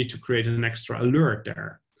then we need to create an extra alert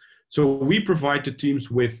there. So we provide the teams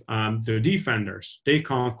with the defenders. They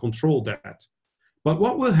can't control that. But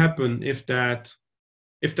what will happen if that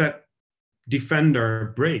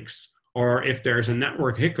defender breaks, or if there's a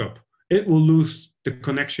network hiccup? It will lose the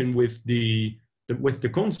connection with the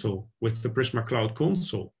console, with the Prisma Cloud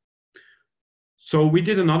console. So we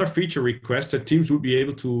did another feature request that teams would be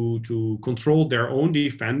able to control their own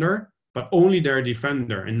defender, but only their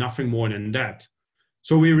defender and nothing more than that.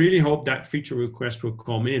 So we really hope that feature request will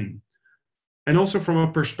come in. And also from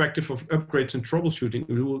a perspective of upgrades and troubleshooting,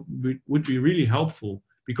 it would be really helpful,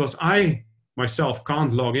 because I myself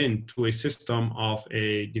can't log in to a system of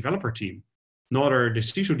a developer team, nor the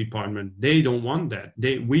CISO department. They don't want that.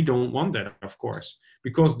 We don't want that, of course,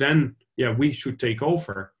 because then, we should take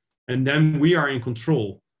over and then we are in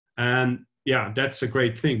control. And that's a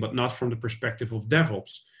great thing, but not from the perspective of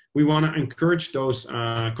DevOps. We want to encourage those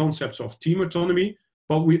concepts of team autonomy,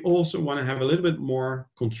 but we also want to have a little bit more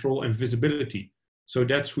control and visibility. So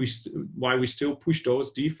that's why we still push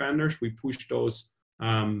those defenders. We push those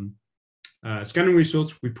scanning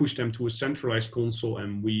results. We push them to a centralized console,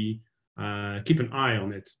 and we keep an eye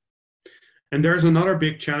on it. And there's another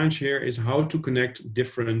big challenge here, is how to connect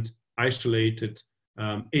different isolated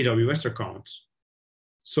AWS accounts.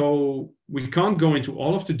 So we can't go into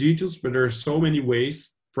all of the details, but there are so many ways.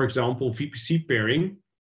 For example, VPC pairing,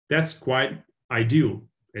 that's quite ideal.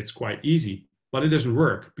 It's quite easy, but it doesn't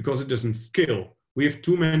work because it doesn't scale. We have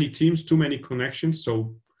too many teams, too many connections,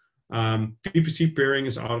 so VPC pairing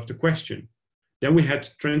is out of the question. Then we had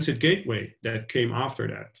Transit Gateway that came after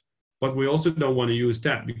that, but we also don't want to use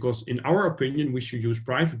that, because in our opinion, we should use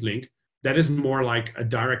Private Link. That is more like a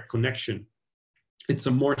direct connection. It's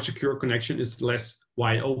a more secure connection. It's less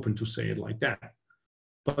wide open, to say it like that.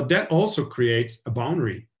 But that also creates a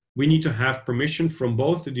boundary. We need to have permission from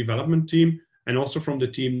both the development team and also from the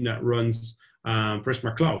team that runs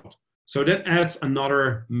Prisma Cloud. So that adds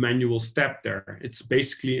another manual step there. It's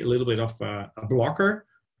basically a little bit of a blocker,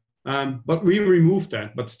 but we remove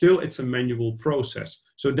that, but still it's a manual process.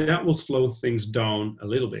 So that will slow things down a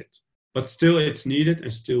little bit. but still it's needed,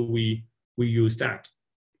 and still we use that.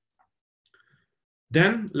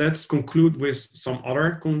 Then let's conclude with some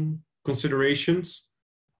other considerations.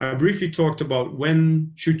 I briefly talked about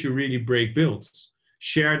when should you really break builds.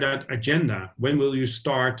 Share that agenda. When will you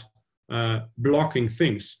start blocking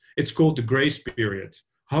things? It's called the grace period.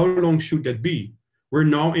 How long should that be? We're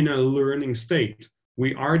now in a learning state.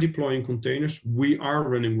 We are deploying containers. We are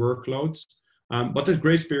running workloads. But the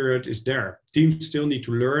grace period is there. Teams still need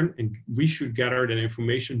to learn, and we should gather that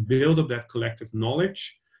information, build up that collective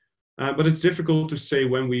knowledge. But it's difficult to say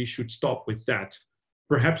when we should stop with that.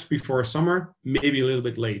 Perhaps before summer, maybe a little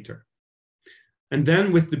bit later. And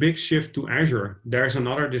then with the big shift to Azure, there's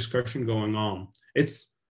another discussion going on.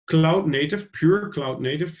 It's cloud native, pure cloud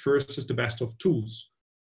native versus the best of tools.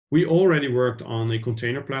 We already worked on a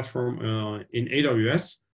container platform in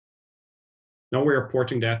AWS. Now we're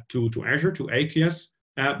porting that to Azure, to AKS,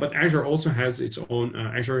 but Azure also has its own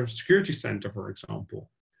Azure Security Center, for example.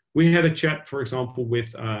 We had a chat, for example,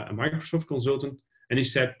 with a Microsoft consultant, and he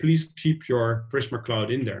said, please keep your Prisma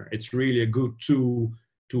Cloud in there. It's really a good tool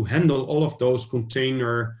to handle all of those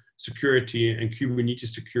container security and Kubernetes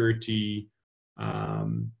security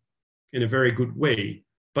in a very good way.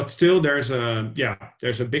 But still, there's a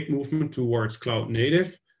big movement towards cloud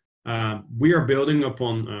native. We are building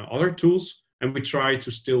upon other tools, and we try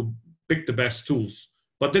to still pick the best tools.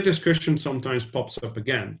 But the discussion sometimes pops up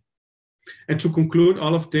again. And to conclude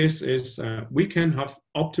all of this is we can have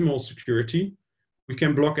optimal security. We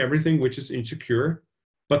can block everything which is insecure,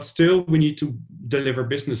 but still we need to deliver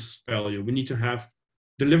business value. We need to have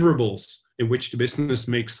deliverables in which the business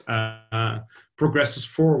makes progresses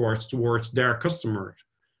forwards towards their customers.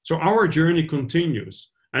 So our journey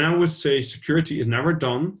continues. And I would say security is never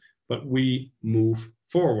done, but we move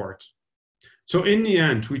forward. So in the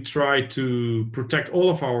end, we try to protect all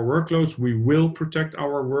of our workloads. We will protect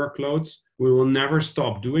our workloads. We will never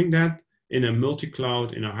stop doing that in a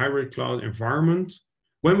multi-cloud, in a hybrid cloud environment.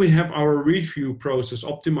 When we have our review process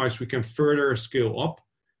optimized, we can further scale up,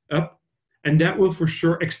 and that will for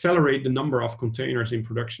sure accelerate the number of containers in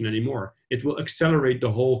production anymore. It will accelerate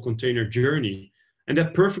the whole container journey. And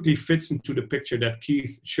that perfectly fits into the picture that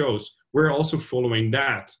Keith shows. We're also following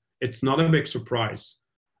that. It's not a big surprise.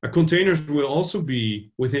 Containers will also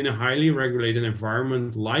be within a highly regulated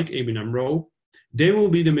environment like ABN AMRO. They will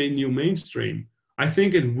be the new mainstream. I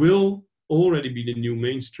think it will already be the new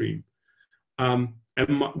mainstream.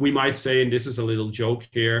 And we might say, and this is a little joke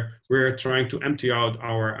here, we're trying to empty out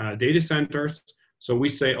our data centers. So we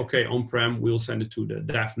say, okay, on-prem, we'll send it to the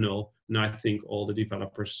dev null. And I think all the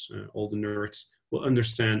developers, all the nerds will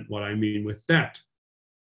understand what I mean with that.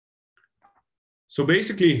 So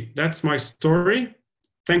basically, that's my story.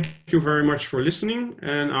 Thank you very much for listening.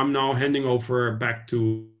 And I'm now handing over back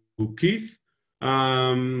to Keith.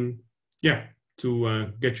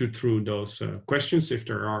 To get you through those questions, if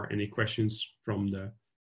there are any questions from the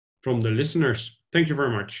listeners. Thank you very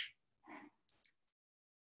much.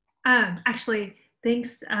 Actually,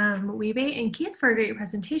 thanks, Wiebe and Keith, for a great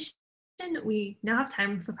presentation. We now have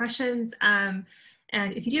time for questions.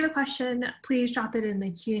 And if you do have a question, please drop it in the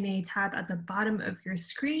Q&A tab at the bottom of your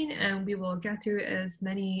screen, and we will get through as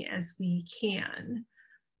many as we can.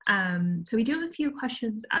 So we do have a few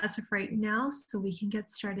questions as of right now, so we can get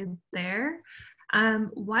started there.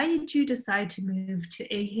 Why did you decide to move to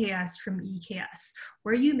AKS from EKS?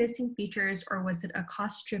 Were you missing features, or was it a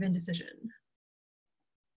cost-driven decision?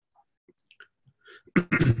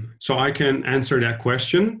 So I can answer that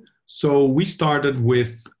question. So we started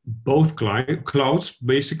with both clouds,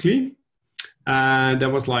 basically.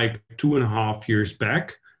 That was like 2.5 years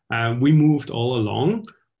back. We moved all along,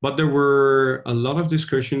 but there were a lot of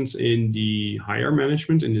discussions in the higher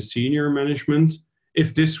management, in the senior management,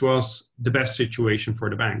 if this was the best situation for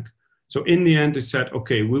the bank. So in the end, they said,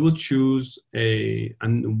 okay, we will choose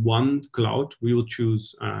one cloud. We will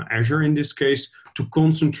choose Azure in this case to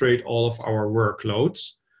concentrate all of our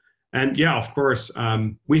workloads. And yeah, of course,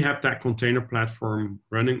 we have that container platform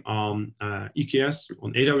running on EKS,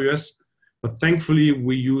 on AWS, but thankfully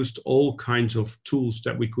we used all kinds of tools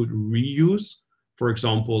that we could reuse. For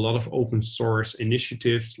example, a lot of open source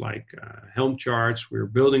initiatives like Helm charts. We're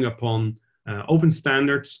building upon open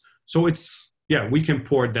standards. So we can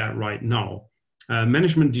port that right now.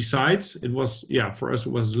 Management decides. It was, for us,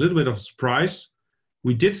 it was a little bit of a surprise.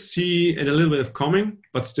 We did see it a little bit of coming,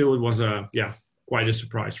 but still it was quite a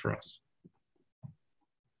surprise for us.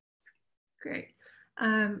 Great.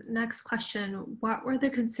 Next question. What were the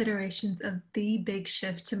considerations of the big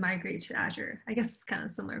shift to migrate to Azure? I guess it's kind of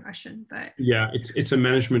a similar question, but. Yeah, it's a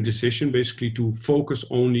management decision basically to focus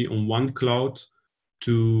only on one cloud.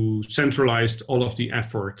 to centralize all of the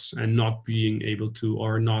efforts and not being able to,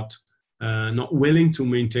 or not willing to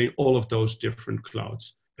maintain all of those different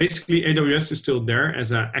clouds. Basically, AWS is still there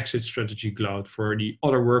as an exit strategy cloud for the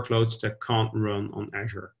other workloads that can't run on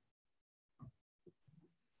Azure.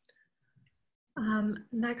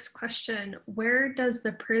 Next question, where does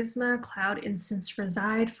the Prisma Cloud instance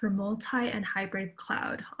reside for multi and hybrid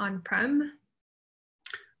cloud? On-prem?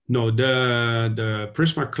 No, the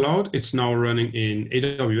Prisma Cloud, it's now running in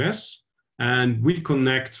AWS, and we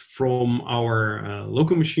connect from our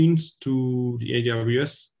local machines to the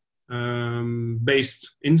AWS based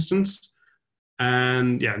instance.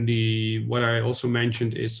 And yeah, what I also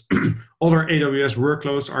mentioned is other AWS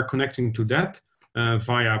workloads are connecting to that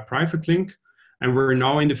via private link. And we're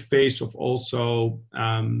now in the phase of also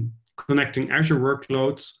connecting Azure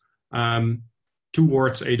workloads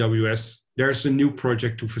towards AWS. There's a new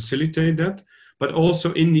project to facilitate that. But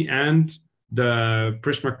also in the end, the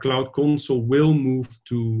Prisma Cloud Console will move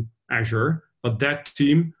to Azure. But that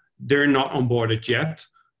team, they're not onboarded yet.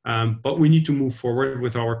 But we need to move forward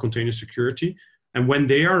with our container security. And when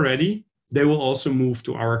they are ready, they will also move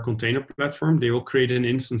to our container platform. They will create an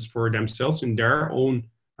instance for themselves in their own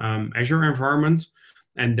Azure environment,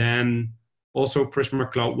 and then also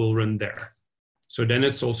Prisma Cloud will run there. So then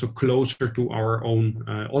it's also closer to our own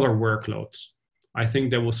other workloads. I think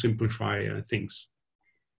that will simplify things.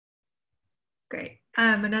 Great.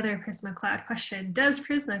 Another Prisma Cloud question. Does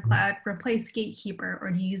Prisma Cloud replace Gatekeeper, or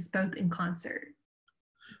do you use both in concert?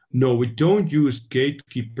 No, we don't use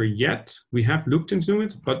Gatekeeper yet. We have looked into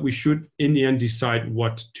it, but we should in the end decide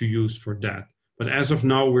what to use for that. But as of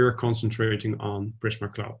now, we're concentrating on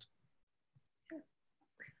Prisma Cloud.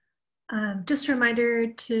 Just a reminder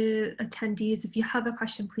to attendees, if you have a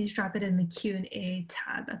question, please drop it in the Q&A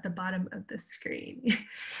tab at the bottom of the screen.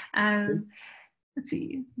 Let's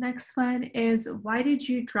see, next one is, why did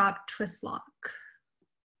you drop Twistlock?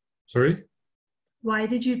 Sorry? Why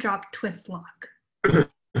did you drop Twistlock?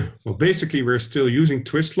 Well, basically, we're still using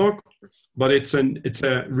Twistlock, but it's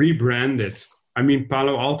a rebranded. I mean,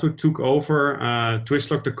 Palo Alto took over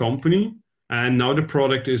Twistlock, the company, and now the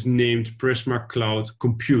product is named Prisma Cloud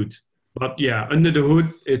Compute. But yeah, under the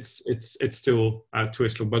hood, it's still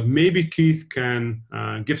Twistlock. But maybe Keith can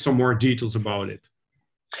give some more details about it.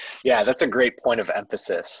 Yeah, that's a great point of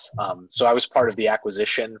emphasis. So I was part of the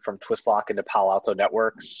acquisition from Twistlock into Palo Alto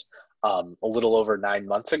Networks a little over 9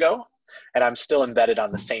 months ago, and I'm still embedded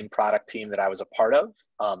on the same product team that I was a part of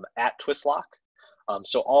at Twistlock.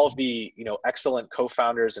 So all of the excellent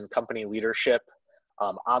co-founders and company leadership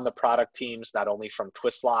on the product teams, not only from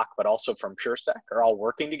Twistlock, but also from PureSec, are all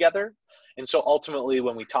working together. And so ultimately,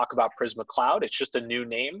 when we talk about Prisma Cloud, it's just a new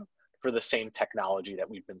name for the same technology that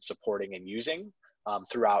we've been supporting and using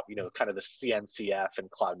throughout, kind of the CNCF and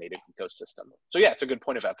cloud native ecosystem. So yeah, it's a good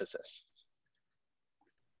point of emphasis.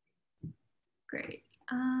 Great.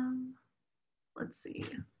 Let's see.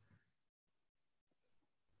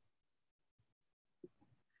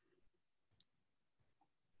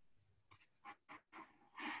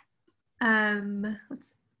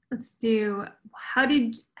 Let's do, how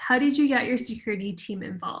did you get your security team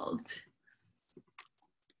involved?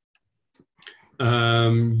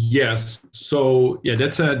 Yes, so yeah,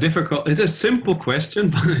 it's a simple question,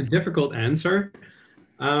 but a difficult answer.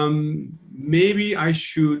 Maybe I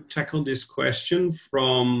should tackle this question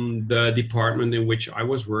from the department in which I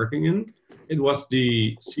was working in. It was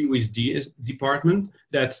the CUSD department.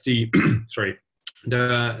 That's the,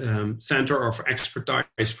 the Center of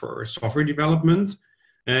Expertise for Software Development.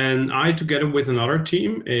 And I, together with another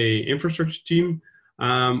team, a infrastructure team,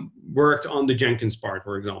 worked on the Jenkins part,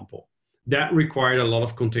 for example. That required a lot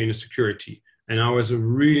of container security. And I was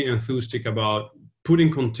really enthusiastic about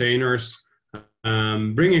putting containers,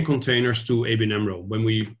 bringing containers to ABN AMRO. When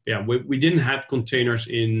we didn't have containers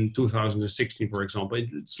in 2016, for example, it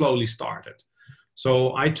slowly started.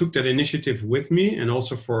 So I took that initiative with me, and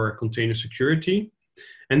also for container security.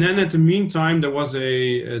 And then at the meantime, there was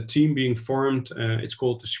a team being formed. It's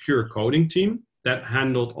called the Secure Coding Team, that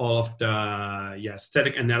handled all of the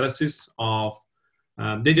static analysis of,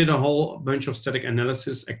 they did a whole bunch of static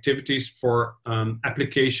analysis activities for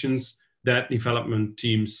applications that development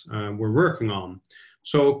teams were working on.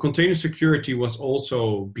 So container security was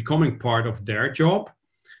also becoming part of their job.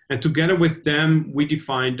 And together with them, we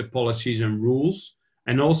defined the policies and rules.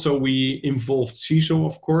 And also we involved CISO,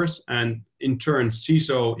 of course, and in turn,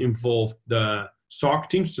 CISO involved the SOC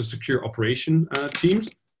teams, the secure operation teams,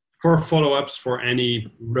 for follow-ups for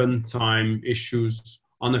any runtime issues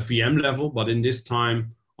on a VM level, but in this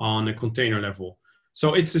time on a container level.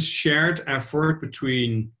 So it's a shared effort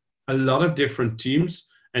between a lot of different teams.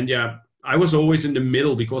 And yeah, I was always in the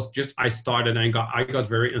middle because just I started and I got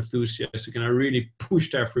very enthusiastic, and I really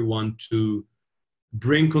pushed everyone to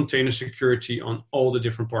bring container security on all the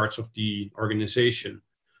different parts of the organization.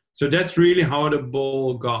 So that's really how the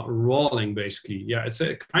ball got rolling, basically. Yeah, it's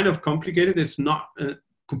a kind of complicated. It's not a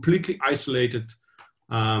completely isolated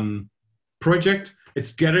project.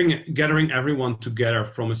 It's gathering everyone together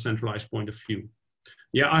from a centralized point of view.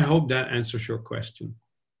 Yeah, I hope that answers your question.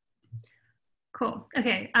 Cool.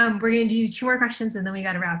 Okay, we're going to do 2 more questions and then we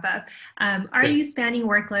got to wrap up. Are you spanning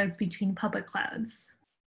workloads between public clouds?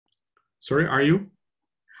 Sorry, are you?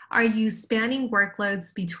 Are you spanning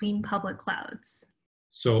workloads between public clouds?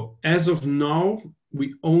 So as of now,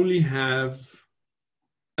 we only have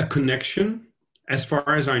a connection, as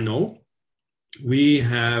far as I know. We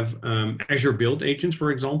have Azure build agents,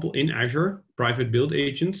 for example, in Azure, private build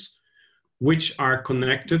agents, which are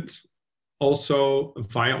connected also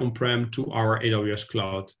via on-prem to our AWS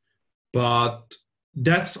cloud. But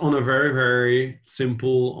that's on a very, very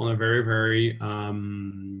simple, on a very, very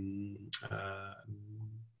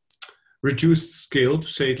reduced scale, to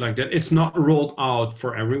say it like that. It's not rolled out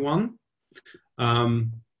for everyone.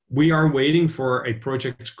 We are waiting for a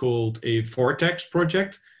project called a Vortex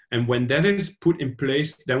project. And when that is put in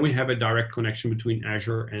place, then we have a direct connection between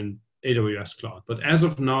Azure and AWS cloud. But as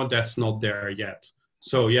of now, that's not there yet.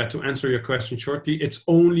 So yeah, to answer your question shortly, it's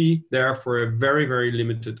only there for a very, very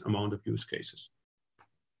limited amount of use cases.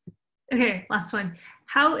 Okay, last one.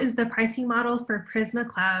 How is the pricing model for Prisma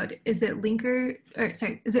Cloud? Is it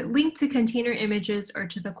linked to container images or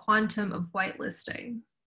to the quantum of whitelisting?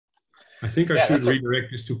 I think I should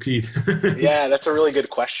redirect this to Keith. Yeah, that's a really good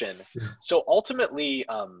question. So ultimately,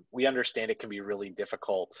 we understand it can be really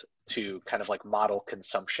difficult to kind of like model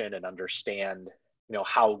consumption and understand, you know,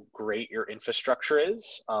 how great your infrastructure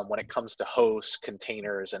is when it comes to hosts,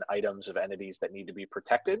 containers, and items of entities that need to be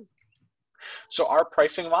protected. So our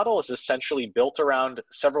pricing model is essentially built around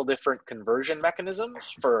several different conversion mechanisms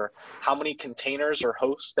for how many containers or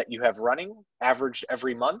hosts that you have running, averaged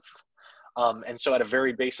every month. And so at a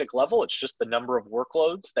very basic level, it's just the number of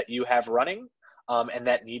workloads that you have running and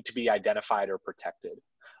that need to be identified or protected.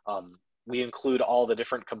 We include all the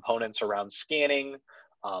different components around scanning,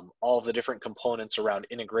 all the different components around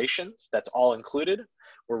integrations. That's all included.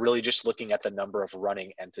 We're really just looking at the number of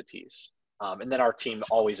running entities. And then our team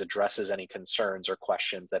always addresses any concerns or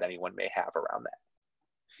questions that anyone may have around that.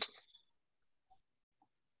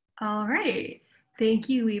 All right. Thank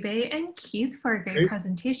you, Wiebe and Keith, for a great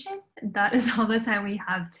presentation. That is all the time we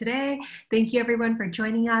have today. Thank you, everyone, for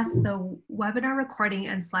joining us. The webinar recording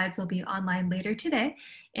and slides will be online later today,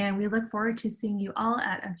 and we look forward to seeing you all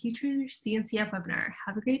at a future CNCF webinar.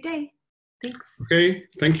 Have a great day. Thanks. Okay,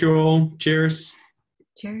 thank you all. Cheers.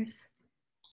 Cheers.